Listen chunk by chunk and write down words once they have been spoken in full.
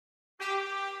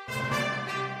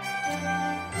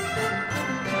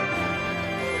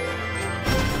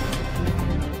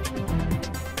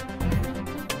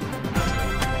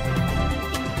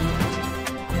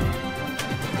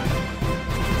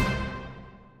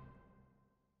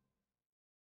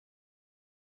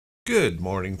Good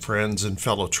morning, friends and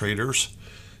fellow traders.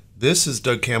 This is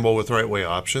Doug Campbell with Right Way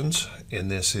Options,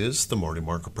 and this is the Morning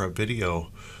Market Prep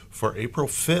video for April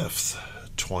 5th,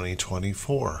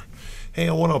 2024. Hey,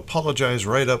 I want to apologize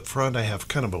right up front. I have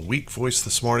kind of a weak voice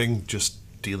this morning, just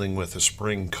dealing with a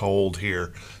spring cold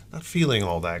here. Not feeling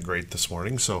all that great this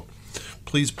morning, so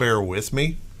please bear with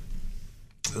me.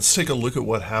 Let's take a look at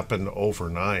what happened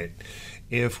overnight.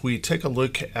 If we take a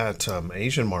look at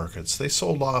Asian markets, they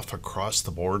sold off across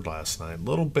the board last night. A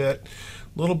little bit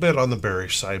on the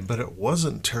bearish side, but it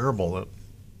wasn't terrible.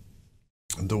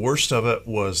 The worst of it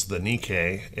was the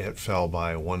Nikkei. It fell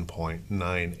by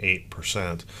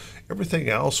 1.98%. Everything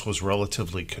else was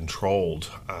relatively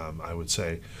controlled, I would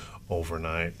say,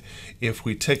 overnight. If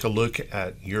we take a look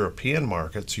at European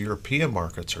markets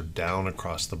are down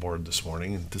across the board this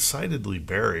morning and decidedly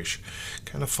bearish,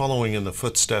 kind of following in the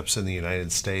footsteps in the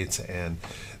United States and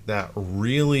that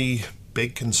really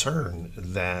big concern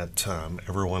that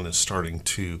everyone is starting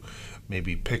to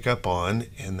maybe pick up on,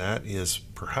 and that is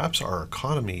perhaps our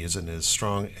economy isn't as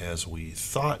strong as we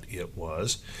thought it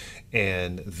was,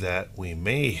 and that we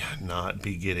may not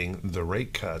be getting the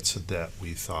rate cuts that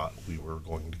we thought we were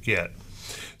going to get.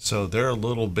 So they're a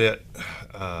little bit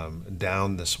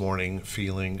down this morning,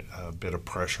 feeling a bit of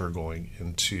pressure going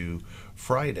into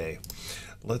Friday.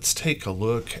 Let's take a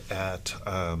look at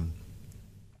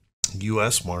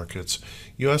U.S. markets.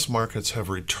 U.S. markets have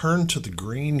returned to the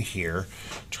green here,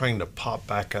 trying to pop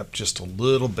back up just a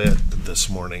little bit this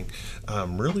morning.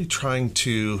 Really trying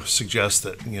to suggest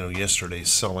that yesterday's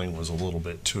selling was a little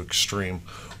bit too extreme,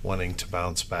 wanting to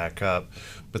bounce back up.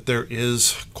 But there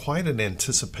is quite an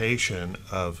anticipation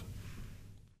of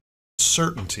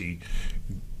certainty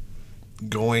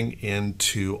going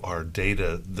into our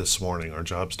data this morning, our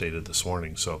jobs data this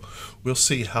morning. So we'll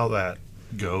see how that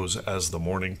goes as the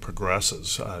morning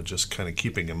progresses. Just kind of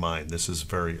keeping in mind this is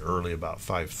very early, about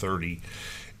 5:30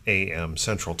 a.m.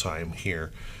 Central Time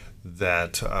here,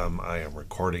 that I am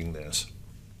recording this.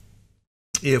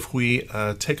 If we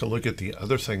take a look at the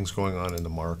other things going on in the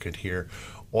market here,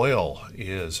 oil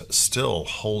is still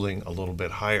holding a little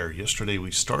bit higher. Yesterday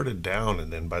we started down,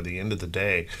 and then by the end of the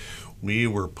day we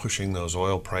were pushing those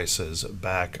oil prices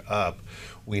back up.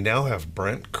 We now have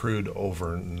Brent crude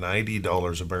over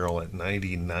 $90 a barrel at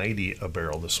 $90.90 a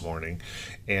barrel this morning,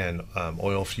 and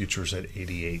oil futures at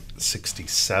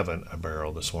 $88.67 a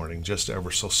barrel this morning, just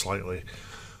ever so slightly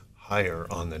higher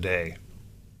on the day.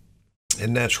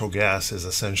 And natural gas is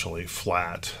essentially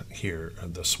flat here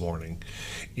this morning.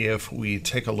 If we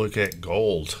take a look at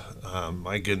gold,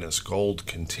 my goodness, gold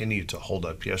continued to hold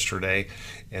up yesterday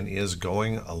and is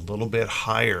going a little bit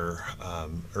higher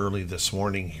early this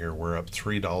morning here. We're up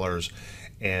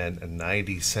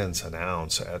 $3.90 an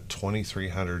ounce at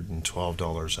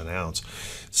 $2,312 an ounce.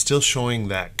 Still showing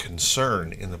that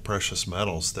concern in the precious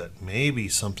metals that maybe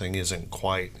something isn't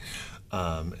quite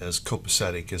as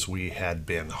copacetic as we had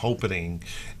been hoping,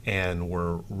 and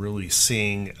we're really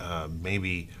seeing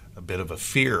maybe a bit of a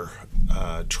fear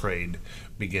trade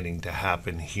beginning to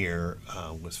happen here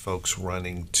with folks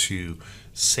running to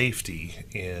safety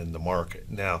in the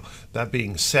market. Now, that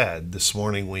being said, this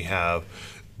morning we have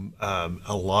a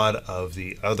lot of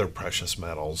the other precious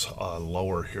metals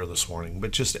lower here this morning,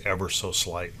 but just ever so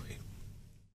slightly.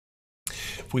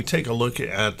 If we take a look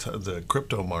at the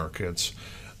crypto markets,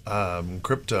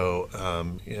 crypto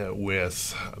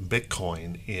with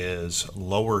Bitcoin is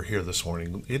lower here this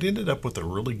morning. It ended up with a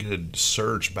really good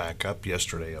surge back up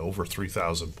yesterday, over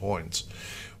 3,000 points,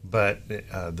 but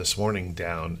this morning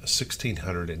down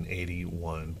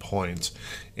 1,681 points,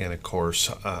 and of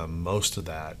course most of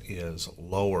that is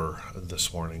lower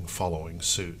this morning following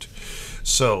suit.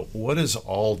 So what does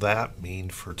all that mean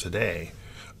for today?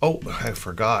 Oh, I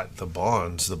forgot the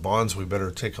bonds. The bonds, we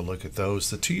better take a look at those.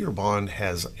 The 2-year bond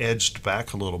has edged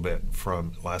back a little bit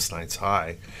from last night's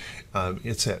high.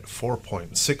 It's at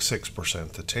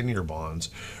 4.66%. The 10-year bonds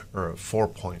are at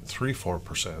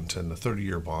 4.34%, and the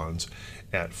 30-year bonds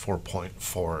at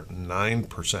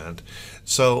 4.49%.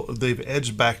 So they've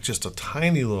edged back just a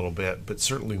tiny little bit, but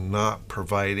certainly not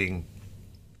providing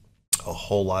a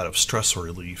whole lot of stress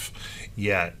relief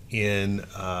yet in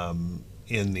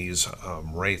these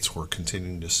rates. We're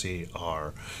continuing to see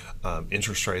our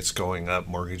interest rates going up,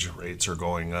 mortgage rates are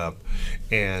going up,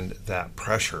 and that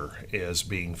pressure is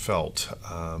being felt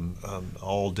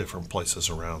all different places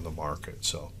around the market.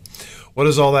 So what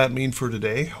does all that mean for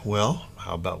today? Well,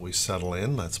 how about we settle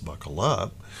in, let's buckle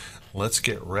up, let's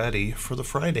get ready for the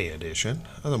Friday edition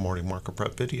of the Morning Market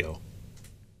Prep video.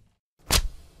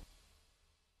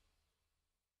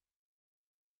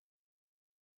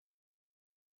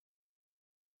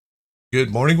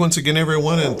 Good morning once again,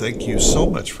 everyone, and thank you so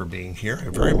much for being here. I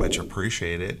very much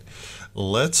appreciate it.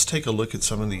 Let's take a look at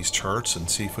some of these charts and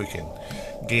see if we can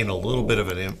gain a little bit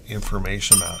of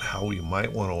information about how we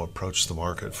might want to approach the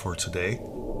market for today.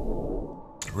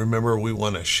 Remember, we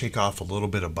want to shake off a little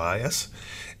bit of bias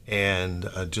and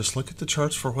just look at the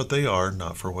charts for what they are,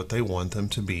 not for what they want them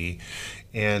to be.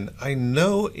 And I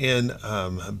know in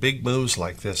big moves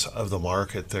like this of the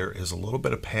market, there is a little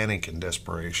bit of panic and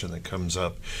desperation that comes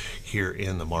up here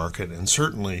in the market. And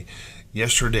certainly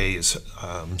yesterday's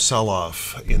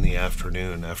sell-off in the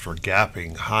afternoon after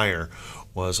gapping higher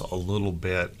was a little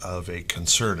bit of a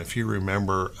concern. If you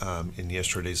remember in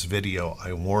yesterday's video,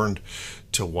 I warned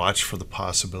to watch for the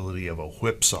possibility of a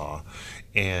whipsaw,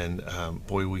 and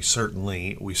boy, we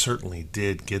certainly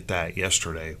did get that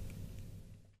yesterday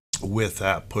with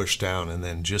that push down, and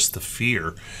then just the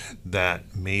fear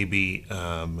that maybe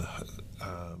the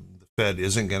Fed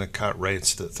isn't going to cut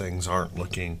rates, that things aren't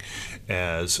looking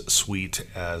as sweet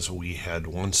as we had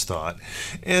once thought.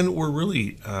 And we're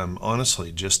really,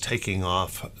 honestly, just taking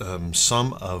off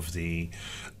some of the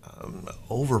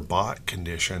overbought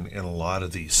condition in a lot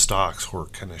of these stocks. We're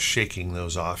kind of shaking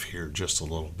those off here just a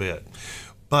little bit.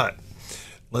 But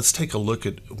let's take a look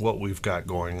at what we've got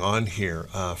going on here.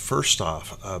 First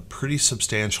off, a pretty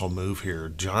substantial move here.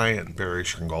 Giant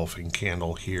bearish engulfing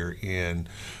candle here in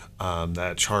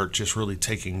that chart, just really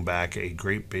taking back a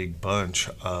great big bunch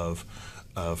of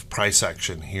price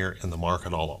action here in the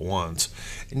market all at once.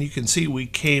 And you can see we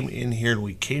came in here and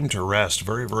we came to rest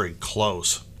very, very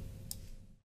close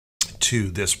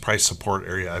to this price support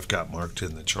area I've got marked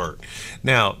in the chart.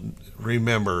 Now,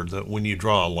 remember that when you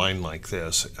draw a line like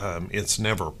this, it's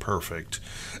never perfect.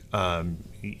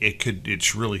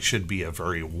 It really should be a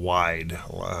very wide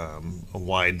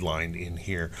line in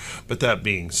here. But that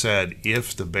being said,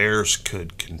 if the bears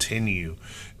could continue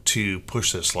to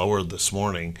push this lower this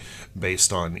morning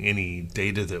based on any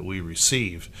data that we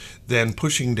receive, then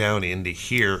pushing down into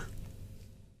here,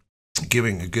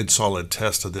 giving a good solid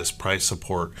test of this price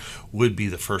support would be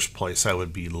the first place I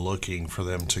would be looking for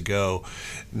them to go.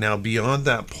 Now beyond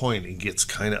that point, it gets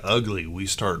kind of ugly. We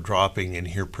start dropping in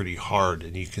here pretty hard,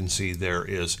 and you can see there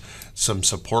is some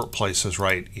support places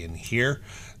right in here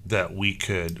that we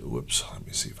could, whoops, let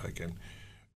me see if I can,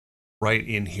 right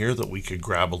in here that we could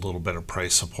grab a little bit of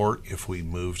price support if we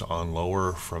moved on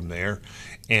lower from there.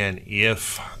 And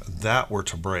if that were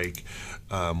to break,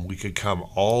 we could come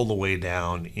all the way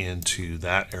down into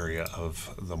that area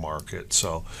of the market.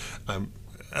 So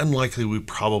unlikely we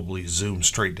probably zoom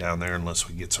straight down there unless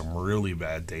we get some really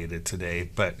bad data today,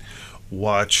 but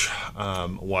watch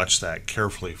that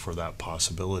carefully for that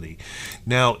possibility.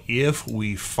 Now, if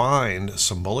we find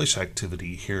some bullish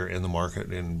activity here in the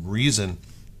market and reason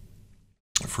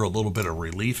for a little bit of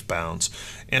relief bounce,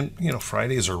 and you know,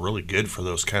 Fridays are really good for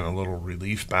those kind of little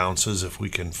relief bounces if we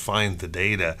can find the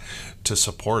data to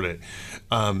support it,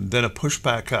 then a push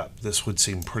back up. This would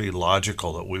seem pretty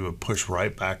logical that we would push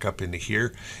right back up into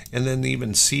here and then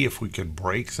even see if we could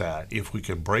break that. If we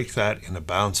could break that and a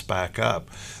bounce back up,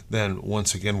 then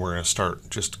once again we're going to start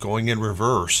just going in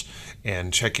reverse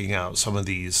and checking out some of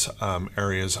these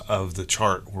areas of the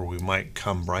chart where we might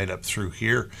come right up through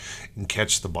here and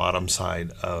catch the bottom side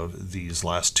of these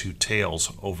last two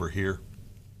tails over here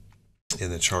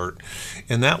in the chart,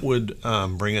 and that would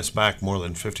bring us back more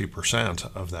than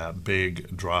 50% of that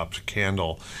big dropped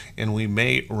candle, and we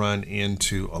may run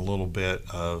into a little bit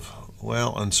of,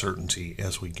 well, uncertainty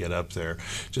as we get up there.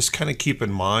 Just kind of keep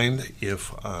in mind,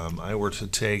 if I were to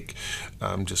take,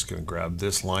 I'm just going to grab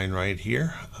this line right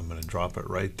here, I'm going to drop it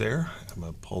right there, I'm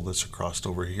going to pull this across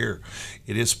over here.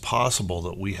 It is possible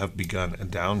that we have begun a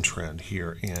downtrend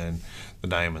here in the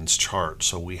diamonds chart.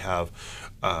 So we have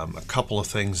a couple of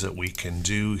things that we can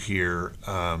do here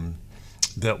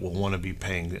that we'll want to be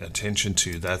paying attention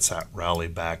to. That's that rally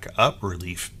back up,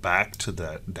 relief back to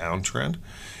that downtrend,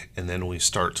 and then we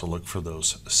start to look for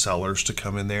those sellers to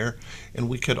come in there. And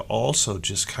we could also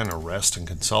just kind of rest and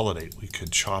consolidate. We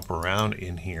could chop around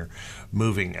in here,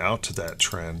 moving out to that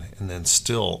trend, and then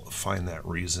still find that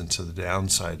reason to the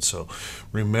downside. So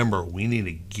remember, we need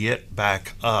to get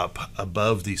back up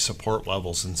above these support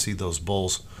levels and see those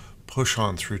bulls push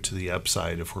on through to the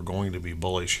upside if we're going to be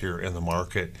bullish here in the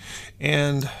market,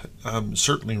 and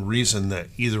certainly reason that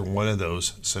either one of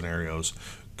those scenarios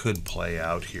could play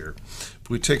out here. If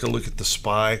we take a look at the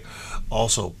SPY,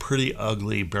 also pretty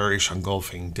ugly bearish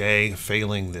engulfing day,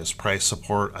 failing this price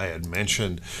support. I had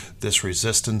mentioned this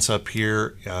resistance up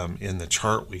here in the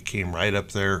chart. We came right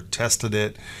up there, tested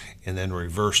it, and then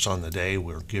reversed on the day.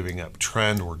 We're giving up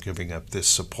trend, we're giving up this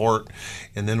support,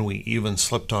 and then we even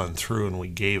slipped on through and we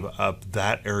gave up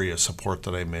that area of support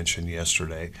that I mentioned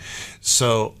yesterday.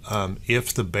 So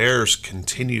if the bears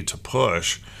continue to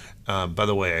push, by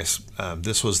the way,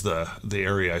 this was the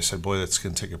area I said, boy, that's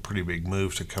going to take a pretty big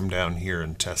move to come down here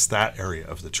and test that area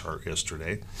of the chart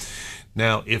yesterday.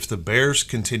 Now, if the bears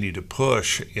continue to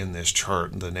push in this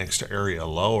chart, the next area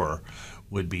lower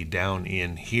would be down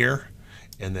in here.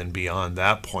 And then beyond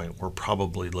that point, we're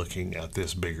probably looking at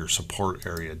this bigger support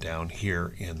area down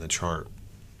here in the chart.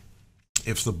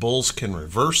 If the bulls can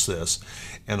reverse this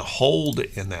and hold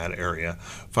in that area,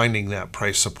 finding that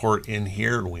price support in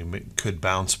here, we could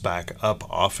bounce back up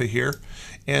off of here.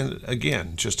 And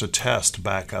again, just a test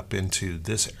back up into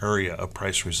this area of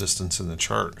price resistance in the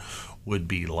chart would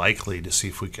be likely to see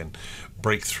if we can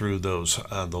break through those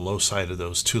the low side of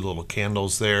those two little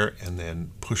candles there, and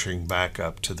then pushing back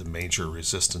up to the major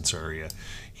resistance area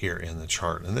here in the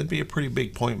chart. And that'd be a pretty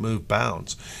big point move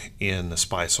bounce in the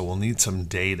SPY, so we'll need some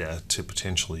data to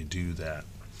potentially do that.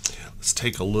 Let's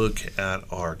take a look at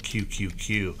our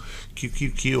QQQ.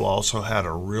 QQQ also had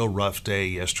a real rough day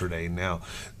yesterday. Now,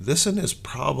 this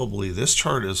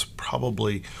chart is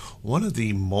probably one of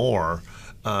the more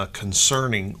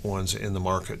concerning ones in the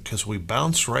market, because we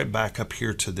bounced right back up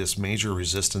here to this major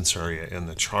resistance area in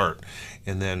the chart,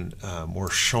 and then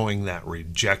we're showing that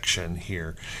rejection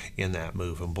here in that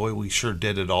move. And boy, we sure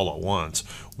did it all at once.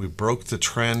 We broke the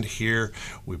trend here.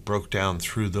 We broke down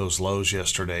through those lows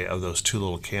yesterday of those two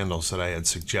little candles that I had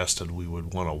suggested we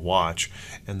would want to watch,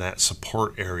 and that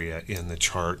support area in the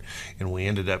chart, and we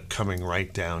ended up coming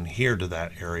right down here to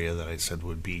that area that I said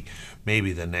would be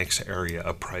maybe the next area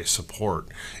of price support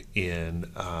in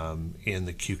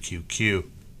the QQQ.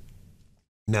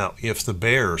 Now, if the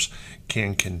bears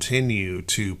can continue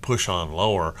to push on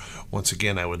lower, once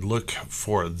again, I would look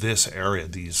for this area,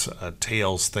 these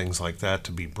tails, things like that,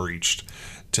 to be breached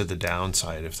to the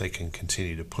downside if they can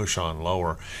continue to push on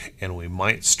lower, and we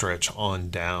might stretch on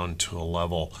down to a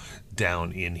level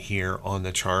down in here on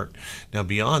the chart. Now,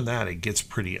 beyond that, it gets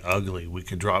pretty ugly. We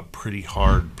could drop pretty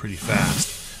hard, pretty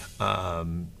fast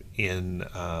in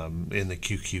the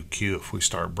QQQ if we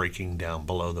start breaking down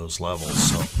below those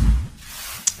levels. So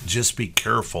just be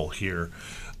careful here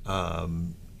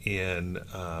in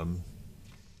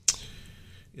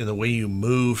the way you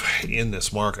move in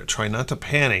this market. Try not to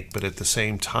panic, but at the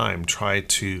same time, try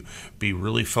to be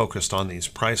really focused on these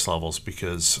price levels,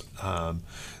 because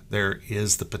there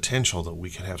is the potential that we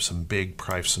can have some big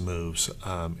price moves,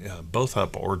 both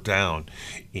up or down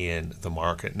in the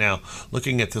market. Now,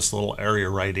 looking at this little area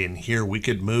right in here, we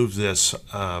could move this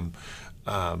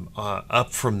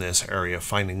up from this area,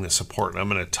 finding the support. And I'm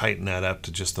going to tighten that up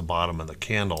to just the bottom of the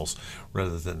candles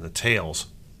rather than the tails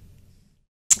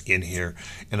in here,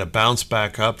 and a bounce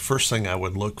back up. First thing I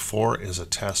would look for is a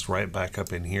test right back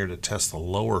up in here to test the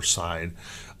lower side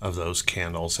of those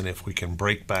candles, and if we can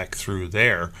break back through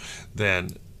there, then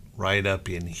right up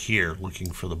in here,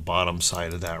 looking for the bottom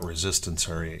side of that resistance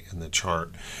area in the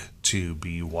chart to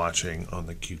be watching on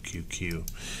the QQQ.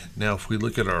 Now, if we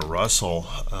look at our Russell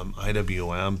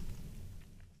IWM,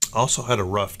 also had a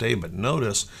rough day, but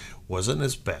notice wasn't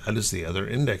as bad as the other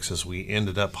indexes. We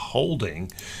ended up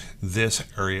holding this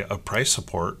area of price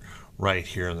support right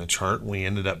here in the chart. We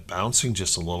ended up bouncing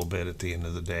just a little bit at the end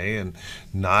of the day and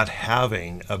not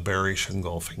having a bearish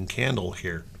engulfing candle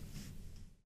here.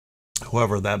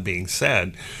 However, that being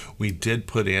said, we did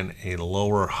put in a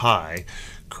lower high,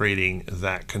 creating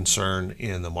that concern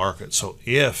in the market. So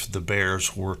if the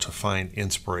bears were to find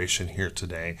inspiration here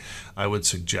today, I would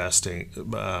suggest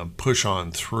a push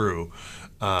on through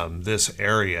this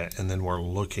area, and then we're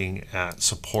looking at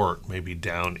support maybe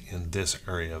down in this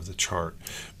area of the chart.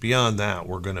 Beyond that,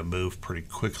 we're going to move pretty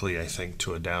quickly, I think,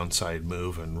 to a downside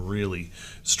move and really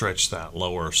stretch that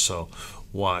lower. So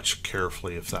watch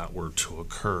carefully if that were to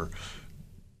occur.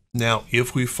 Now,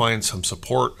 if we find some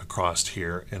support across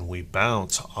here and we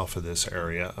bounce off of this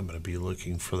area, I'm going to be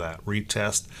looking for that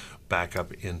retest back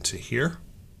up into here.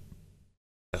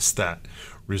 That's that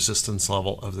resistance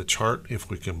level of the chart. If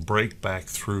we can break back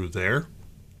through there,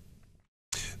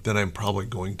 then I'm probably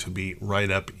going to be right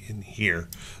up in here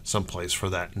someplace for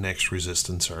that next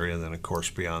resistance area. Then, of course,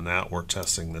 beyond that, we're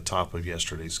testing the top of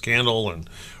yesterday's candle and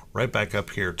right back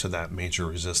up here to that major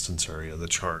resistance area of the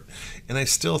chart. And I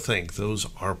still think those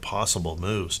are possible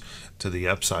moves to the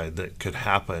upside that could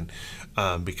happen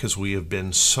because we have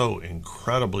been so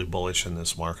incredibly bullish in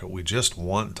this market. We just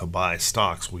want to buy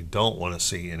stocks. We don't want to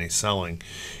see any selling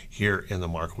here in the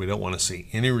market. We don't want to see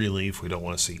any relief. We don't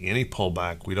want to see any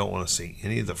pullback. We don't want to see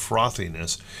any of the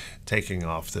frothiness taking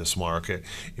off this market.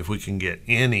 If we can get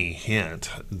any hint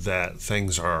that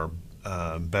things are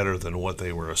better than what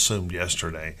they were assumed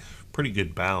yesterday, pretty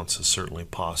good bounce is certainly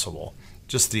possible.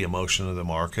 Just the emotion of the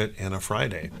market and a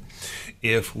Friday.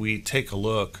 If we take a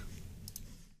look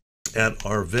at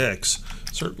our VIX,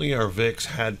 certainly our VIX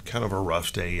had kind of a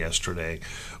rough day yesterday,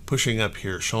 pushing up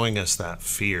here, showing us that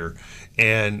fear.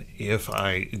 And if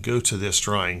I go to this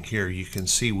drawing here, you can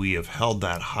see we have held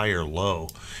that higher low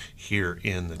here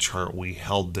in the chart. We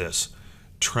held this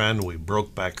trend, we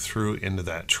broke back through into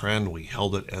that trend, we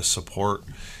held it as support,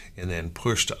 and then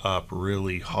pushed up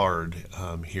really hard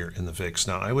here in the VIX.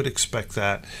 Now I would expect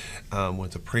that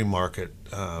with the pre-market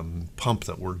pump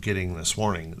that we're getting this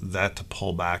morning, that to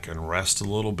pull back and rest a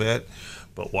little bit,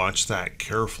 but watch that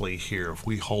carefully here. If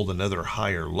we hold another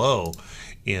higher low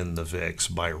in the VIX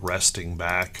by resting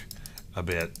back a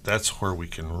bit, that's where we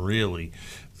can really,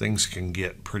 things can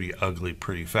get pretty ugly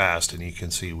pretty fast, and you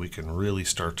can see we can really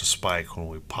start to spike when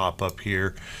we pop up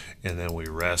here and then we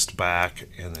rest back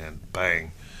and then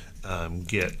bang,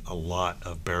 get a lot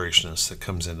of bearishness that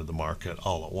comes into the market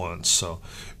all at once. So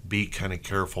be kind of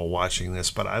careful watching this,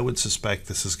 but I would suspect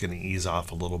this is going to ease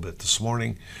off a little bit this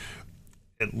morning,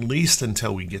 at least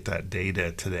until we get that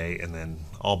data today, and then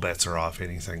all bets are off.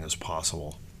 Anything is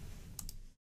possible.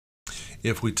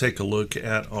 If we take a look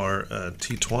at our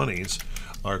T20s,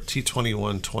 our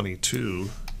T2122,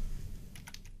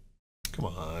 come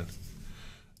on,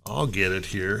 I'll get it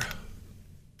here.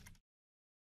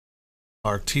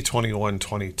 Our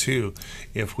T2122,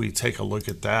 if we take a look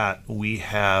at that, we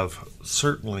have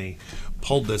certainly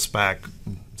pulled this back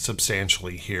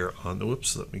substantially here on the,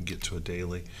 whoops, let me get to a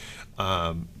daily.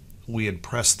 We had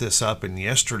pressed this up, and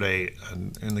yesterday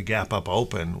in the gap up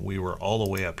open, we were all the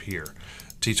way up here.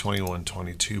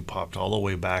 T2122 popped all the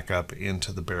way back up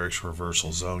into the bearish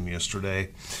reversal zone yesterday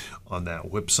on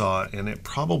that whipsaw, and it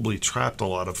probably trapped a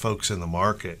lot of folks in the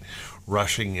market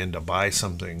rushing in to buy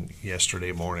something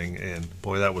yesterday morning. And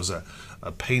boy, that was a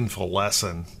painful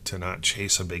lesson to not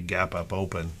chase a big gap up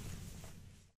open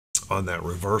on that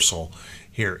reversal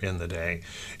here in the day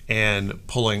and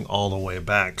pulling all the way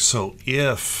back. So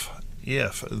if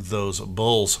those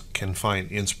bulls can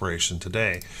find inspiration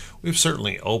today, we've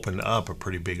certainly opened up a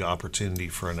pretty big opportunity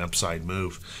for an upside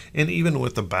move. And even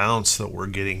with the bounce that we're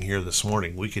getting here this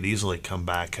morning, we could easily come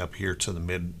back up here to the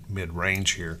mid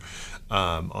range here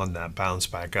on that bounce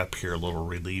back up here, a little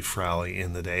relief rally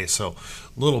in the day. So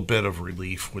a little bit of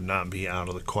relief would not be out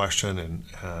of the question, and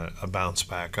a bounce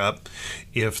back up.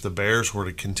 If the bears were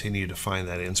to continue to find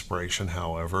that inspiration,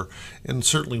 however, and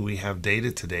certainly we have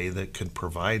data today that could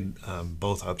provide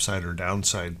both upside or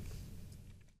downside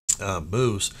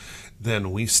moves,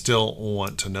 then we still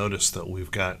want to notice that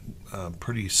we've got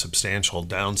pretty substantial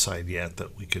downside yet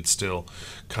that we could still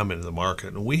come into the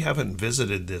market. And we haven't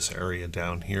visited this area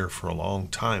down here for a long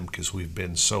time because we've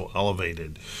been so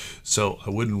elevated. So I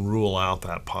wouldn't rule out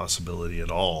that possibility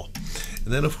at all.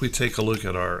 And then if we take a look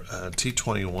at our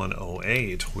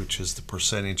T2108, which is the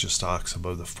percentage of stocks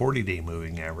above the 40-day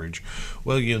moving average,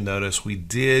 well, you'll notice we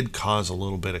did cause a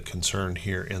little bit of concern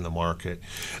here in the market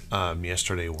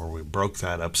yesterday, where we broke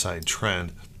that upside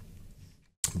trend.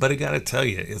 But I got to tell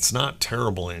you, it's not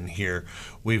terrible in here.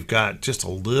 We've got just a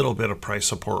little bit of price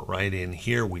support right in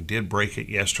here. We did break it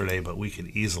yesterday, but we could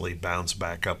easily bounce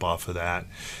back up off of that.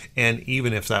 And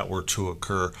even if that were to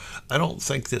occur, I don't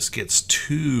think this gets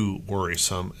too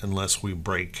worrisome unless we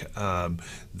break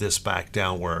this back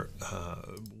down where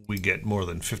we get more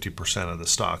than 50% of the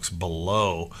stocks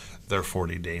below their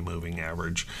 40-day moving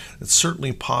average. It's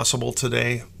certainly possible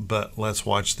today, but let's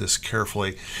watch this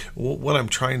carefully. What I'm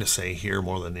trying to say here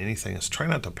more than anything is try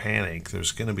not to panic.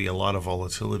 There's going to be a lot of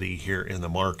volatility here in the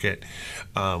market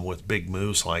with big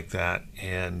moves like that,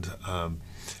 and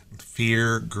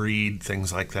fear, greed,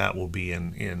 things like that will be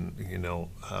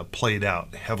played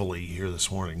out heavily here this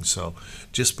morning. So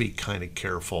just be kind of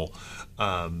careful.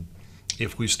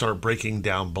 If we start breaking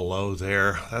down below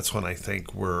there, that's when I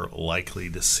think we're likely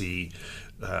to see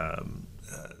a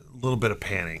little bit of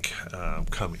panic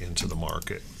come into the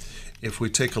market. If we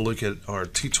take a look at our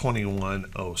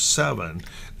T2107,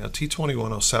 now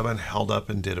T2107 held up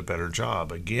and did a better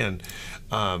job. Again,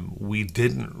 we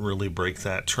didn't really break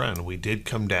that trend. We did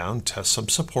come down, test some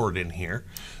support in here.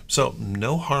 So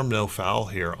no harm, no foul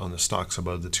here on the stocks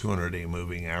above the 200-day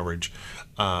moving average.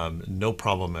 No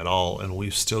problem at all, and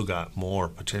we've still got more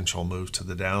potential move to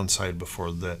the downside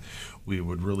before we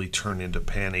would really turn into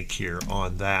panic here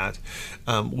on that.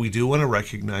 We do want to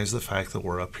recognize the fact that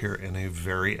we're up here in a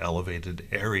very elevated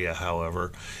area,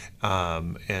 however,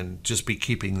 and just be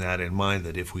keeping that in mind,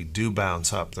 that if we do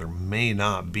bounce up, there may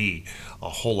not be a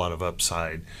whole lot of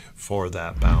upside for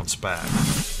that bounce back.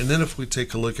 And then if we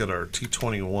take a look at our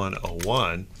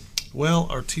T2101, well,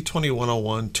 our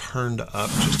T2101 turned up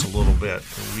just a little bit.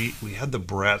 We had the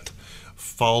breadth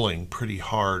falling pretty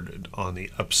hard on the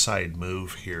upside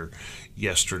move here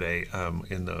yesterday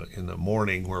in the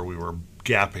morning, where we were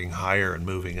gapping higher and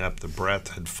moving up. The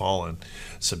breadth had fallen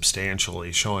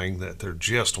substantially, showing that there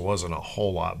just wasn't a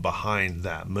whole lot behind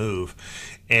that move.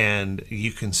 And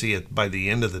you can see it by the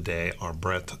end of the day, our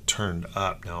breadth turned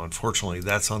up. Now, unfortunately,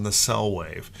 that's on the sell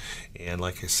wave. And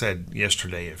like I said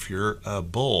yesterday, if you're a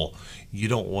bull, you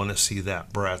don't want to see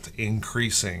that breadth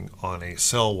increasing on a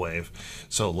sell wave.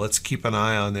 So let's keep an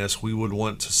eye on this. We would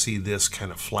want to see this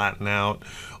kind of flatten out,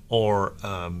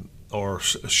 or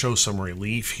show some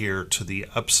relief here to the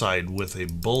upside with a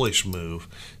bullish move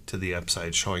to the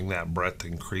upside, showing that breadth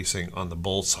increasing on the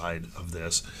bull side of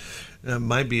this. It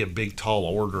might be a big tall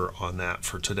order on that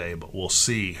for today, but we'll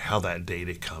see how that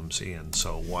data comes in,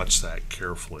 so watch that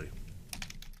carefully.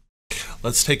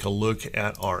 Let's take a look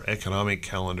at our economic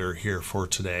calendar here for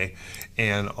today.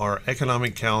 And our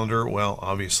economic calendar, well,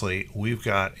 obviously, we've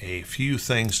got a few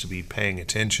things to be paying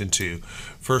attention to.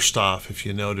 First off, if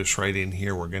you notice right in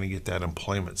here, we're going to get that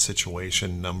employment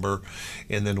situation number.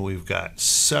 And then we've got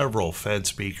several Fed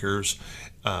speakers.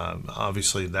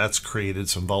 Obviously, that's created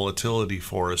some volatility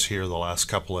for us here the last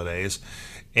couple of days.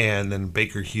 And then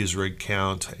Baker Hughes rig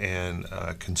count and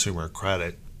consumer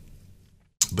credit.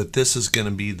 But this is going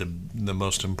to be the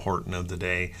most important of the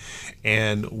day,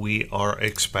 and we are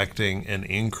expecting an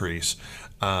increase.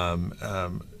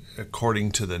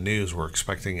 According to the news, we're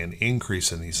expecting an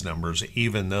increase in these numbers,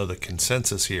 even though the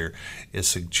consensus here is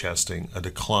suggesting a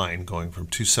decline going from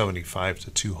 275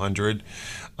 to 200.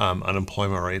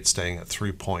 Unemployment rate staying at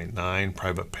 3.9,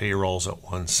 private payrolls at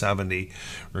 170.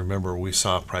 Remember, we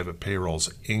saw private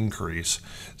payrolls increase.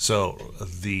 So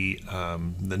the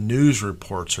news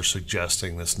reports are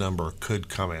suggesting this number could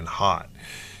come in hot.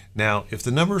 Now, if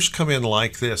the numbers come in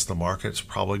like this, the market's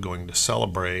probably going to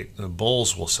celebrate, the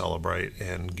bulls will celebrate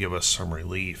and give us some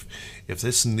relief. If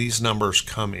these numbers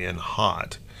come in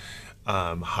hot,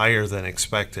 higher than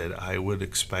expected, I would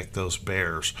expect those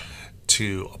bears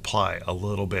to apply a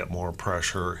little bit more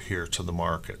pressure here to the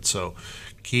market. So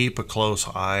keep a close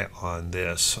eye on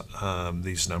this.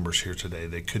 These numbers here today,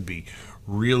 they could be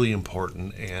really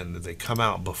important, and they come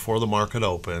out before the market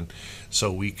open,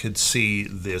 so we could see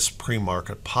this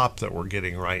pre-market pop that we're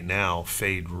getting right now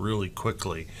fade really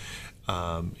quickly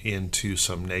into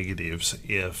some negatives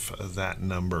if that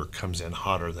number comes in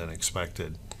hotter than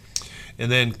expected.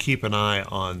 And then keep an eye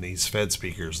on these Fed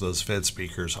speakers. Those Fed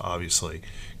speakers obviously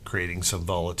creating some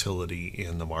volatility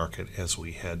in the market as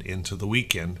we head into the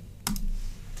weekend.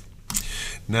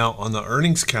 Now, on the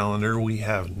earnings calendar, we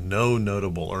have no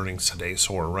notable earnings today,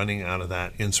 so we're running out of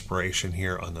that inspiration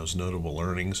here on those notable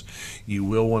earnings. You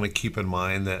will want to keep in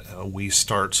mind that we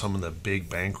start some of the big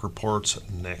bank reports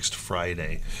next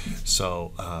Friday,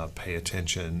 so pay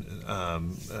attention.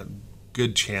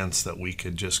 Good chance that we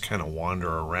could just kind of wander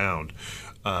around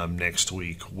next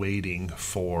week waiting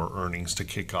for earnings to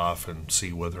kick off and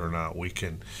see whether or not we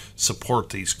can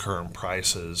support these current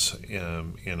prices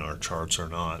in our charts or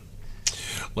not.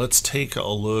 Let's take a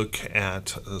look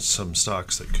at some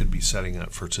stocks that could be setting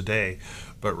up for today.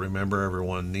 But remember,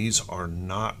 everyone, these are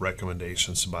not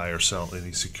recommendations to buy or sell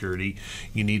any security.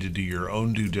 You need to do your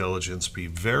own due diligence. Be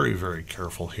very, very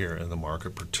careful here in the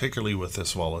market, particularly with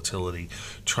this volatility.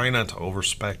 Try not to over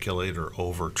speculate or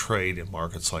over trade in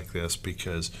markets like this,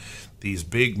 because these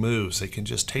big moves, they can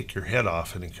just take your head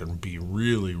off, and it can be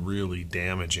really, really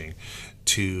damaging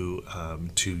to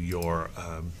your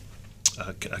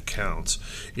accounts.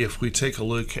 If we take a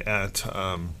look at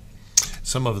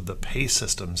some of the pay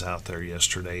systems out there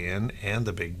yesterday and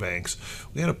the big banks,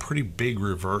 we had a pretty big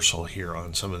reversal here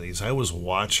on some of these. I was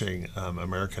watching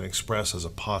American Express as a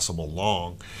possible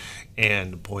long,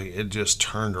 and boy, it just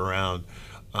turned around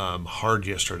hard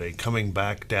yesterday, coming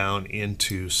back down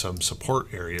into some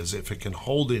support areas. If it can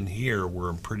hold in here, we're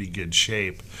in pretty good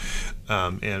shape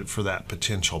and for that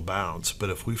potential bounce.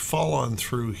 But if we fall on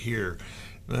through here,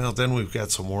 well, then we've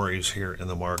got some worries here in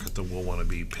the market that we'll want to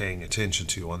be paying attention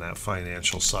to on that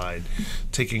financial side.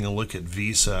 Taking a look at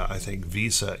Visa, I think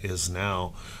Visa is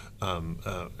now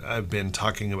I've been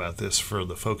talking about this for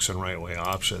the folks in Right Way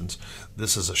Options.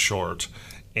 This is a short,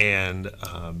 and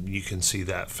you can see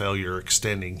that failure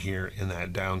extending here in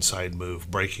that downside move,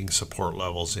 breaking support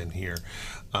levels in here.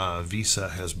 Visa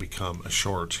has become a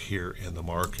short here in the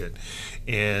market.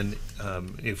 And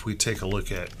if we take a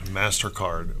look at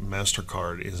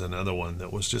MasterCard is another one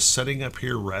that was just setting up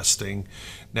here, resting,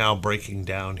 now breaking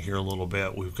down here a little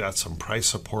bit. We've got some price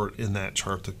support in that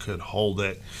chart that could hold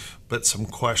it, but some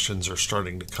questions are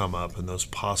starting to come up, and those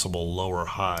possible lower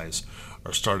highs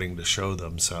are starting to show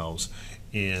themselves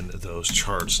in those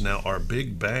charts. Now, our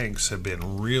big banks have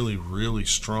been really, really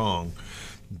strong,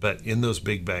 but in those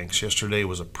big banks, yesterday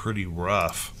was a pretty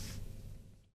rough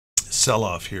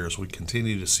sell-off here as we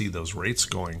continue to see those rates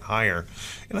going higher.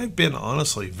 And I've been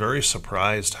honestly very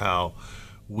surprised how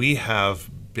we have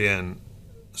been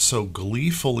so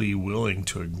gleefully willing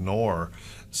to ignore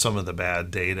some of the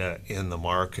bad data in the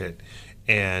market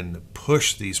and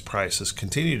push these prices,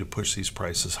 continue to push these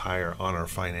prices higher on our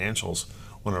financials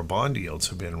when our bond yields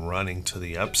have been running to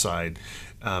the upside,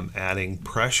 adding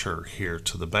pressure here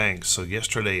to the banks. So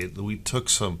yesterday we took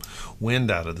some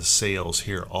wind out of the sails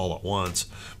here all at once,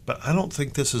 but I don't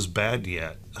think this is bad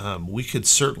yet. We could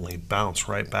certainly bounce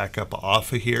right back up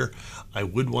off of here. I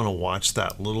would want to watch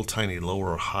that little tiny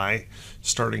lower high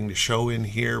starting to show in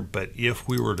here, but if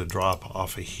we were to drop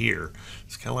off of here,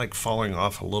 it's kind of like falling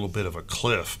off a little bit of a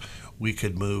cliff. We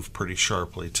could move pretty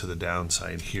sharply to the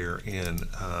downside here in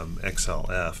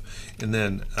XLF. And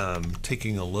then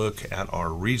taking a look at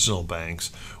our regional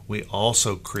banks, we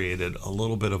also created a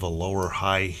little bit of a lower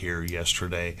high here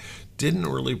yesterday. Didn't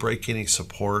really break any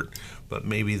support, but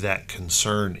maybe that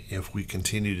concern, if we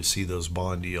continue to see those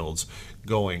bond yields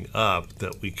going up,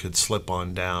 that we could slip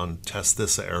on down, test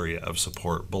this area of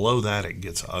support. Below that, it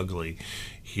gets ugly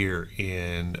here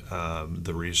in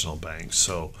the regional banks.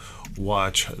 So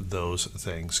watch those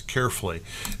things carefully.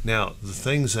 Now, the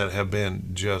things that have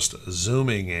been just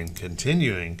zooming and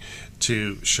continuing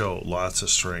to show lots of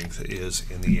strength is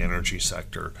in the energy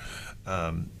sector.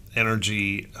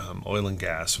 Energy, oil and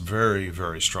gas, very,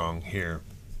 very strong here.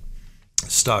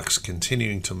 Stocks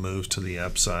continuing to move to the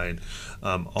upside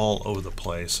all over the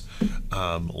place.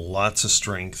 Lots of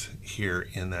strength here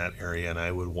in that area, and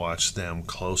I would watch them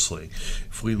closely.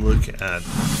 If we look at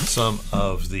some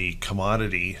of the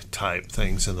commodity type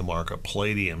things in the market,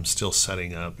 palladium still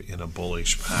setting up in a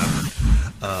bullish pattern.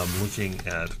 Looking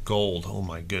at gold, oh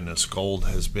my goodness, gold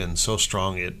has been so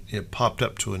strong. It popped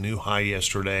up to a new high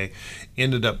yesterday,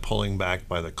 ended up pulling back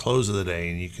by the close of the day,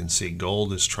 and you can see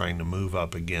gold is trying to move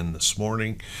up again this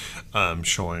morning,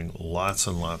 showing lots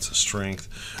and lots of strength.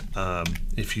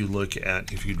 If you look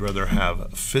at, if you'd rather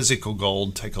have physical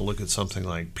gold, take a look at something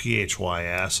like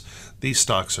PHYS. These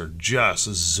stocks are just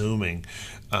zooming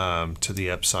to the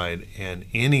upside, and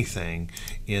anything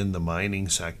in the mining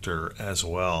sector as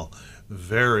well.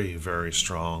 Very, very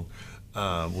strong.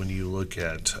 When you look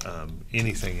at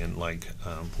anything in like,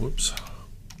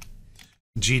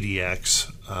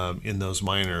 GDX in those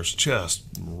miners, just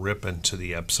ripping to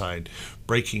the upside,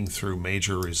 breaking through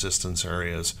major resistance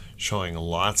areas, showing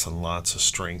lots and lots of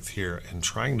strength here and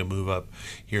trying to move up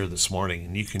here this morning.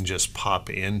 And you can just pop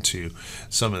into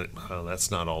some of it. That's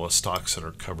not all the stocks that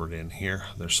are covered in here.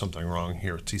 There's something wrong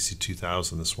here with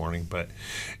TC2000 this morning, but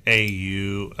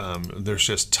AU, there's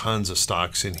just tons of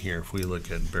stocks in here. If we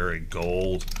look at Barrick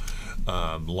Gold,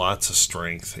 lots of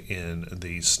strength in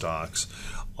these stocks.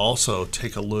 Also,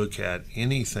 take a look at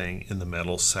anything in the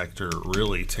metal sector.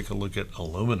 Really take a look at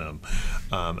aluminum.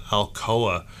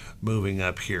 Alcoa moving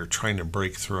up here, trying to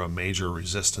break through a major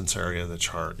resistance area of the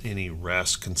chart. Any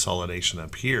rest consolidation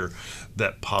up here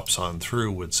that pops on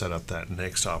through would set up that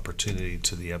next opportunity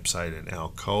to the upside in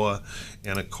Alcoa.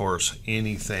 And of course,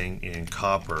 anything in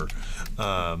copper,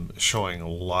 showing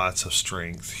lots of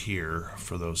strength here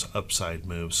for those upside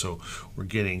moves. So we're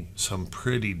getting some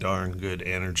pretty darn good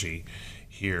energy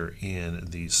here in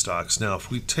these stocks. Now,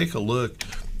 if we take a look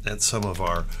at some of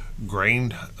our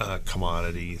grain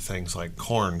commodity things like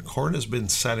corn has been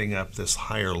setting up this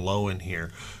higher low in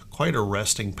here. Quite a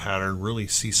resting pattern, really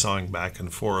seesawing back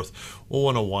and forth. We'll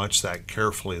want to watch that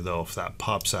carefully though if that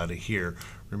pops out of here.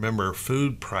 Remember,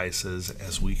 food prices,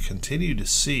 as we continue to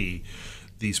see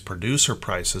these producer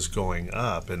prices going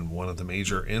up, and one of the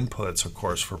major inputs, of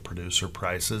course, for producer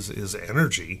prices is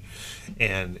energy,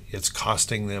 and it's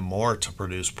costing them more to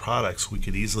produce products. We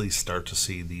could easily start to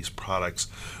see these products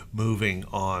moving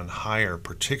on higher,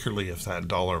 particularly if that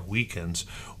dollar weakens.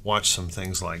 Watch some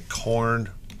things like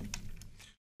corn.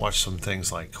 Watch some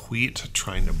things like wheat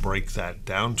trying to break that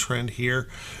downtrend here,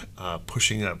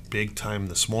 pushing up big time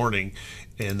this morning.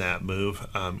 in that move.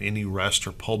 Any rest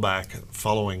or pullback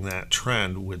following that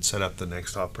trend would set up the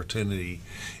next opportunity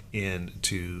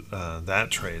into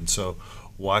that trade. So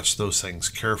watch those things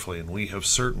carefully. And we have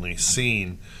certainly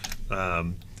seen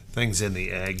things in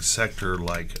the ag sector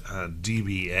like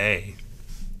DBA.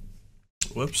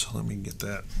 Whoops, let me get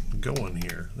that going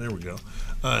here. There we go.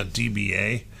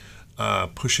 DBA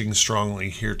pushing strongly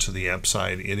here to the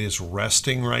upside. It is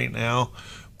resting right now,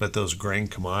 but those grain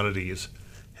commodities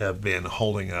have been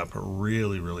holding up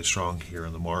really, really strong here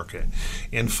in the market.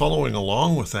 And following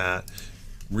along with that,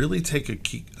 really take a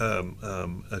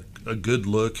good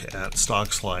look at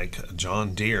stocks like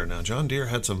John Deere. Now, John Deere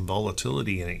had some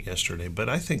volatility in it yesterday, but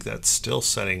I think that's still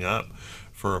setting up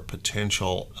for a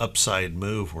potential upside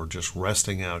move. We're just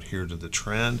resting out here to the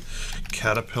trend.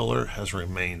 Caterpillar has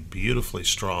remained beautifully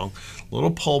strong.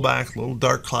 Little pullback, little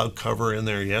dark cloud cover in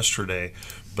there yesterday,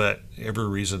 but every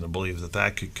reason to believe that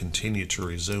that could continue to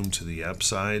resume to the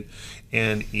upside.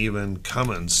 And even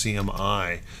Cummins,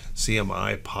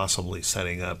 CMI possibly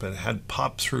setting up. It had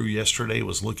popped through yesterday,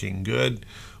 was looking good,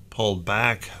 pulled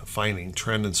back, finding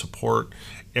trend and support.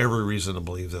 Every reason to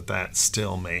believe that that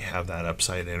still may have that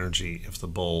upside energy if the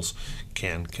bulls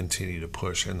can continue to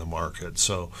push in the market.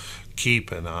 So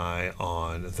keep an eye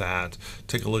on that.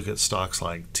 Take a look at stocks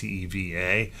like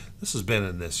TEVA. This has been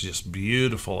in this just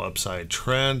beautiful upside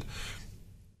trend.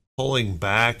 Pulling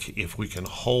back, if we can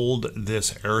hold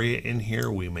this area in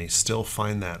here, we may still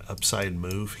find that upside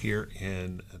move here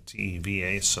in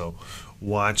TEVA. So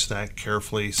watch that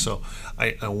carefully. So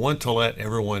I want to let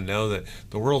everyone know that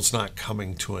the world's not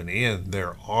coming to an end.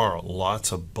 There are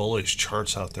lots of bullish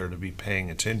charts out there to be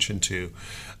paying attention to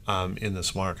in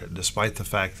this market, despite the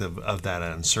fact of that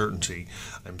uncertainty.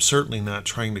 I'm certainly not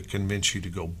trying to convince you to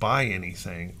go buy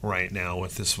anything right now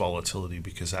with this volatility,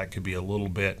 because that could be a little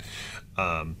bit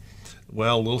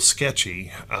well, a little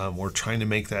sketchy. We're trying to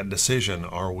make that decision.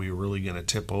 Are we really going to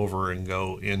tip over and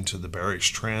go into the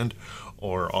bearish trend,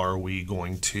 or are we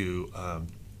going to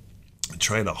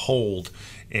try to hold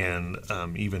and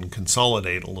even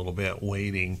consolidate a little bit,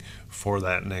 waiting for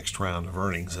that next round of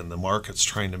earnings? And the market's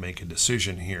trying to make a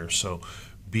decision here. So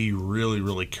be really,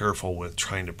 really careful with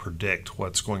trying to predict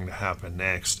what's going to happen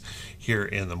next here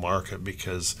in the market,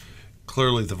 because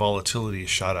clearly the volatility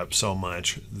shot up so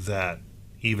much that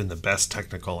even the best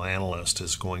technical analyst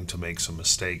is going to make some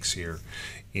mistakes here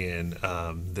in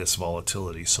this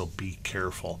volatility. So be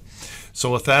careful.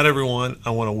 So with that, everyone, I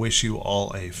want to wish you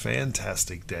all a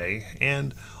fantastic day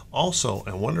and also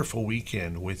a wonderful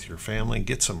weekend with your family.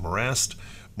 Get some rest.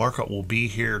 Market will be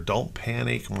here. Don't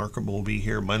panic. Market will be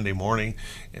here Monday morning,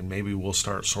 and maybe we'll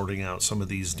start sorting out some of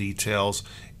these details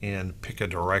and pick a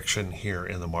direction here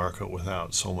in the market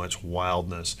without so much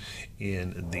wildness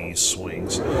in these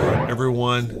swings.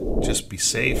 Everyone, just be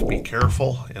safe, be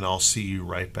careful, and I'll see you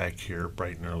right back here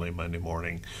bright and early Monday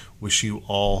morning. Wish you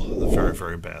all the very,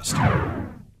 very best.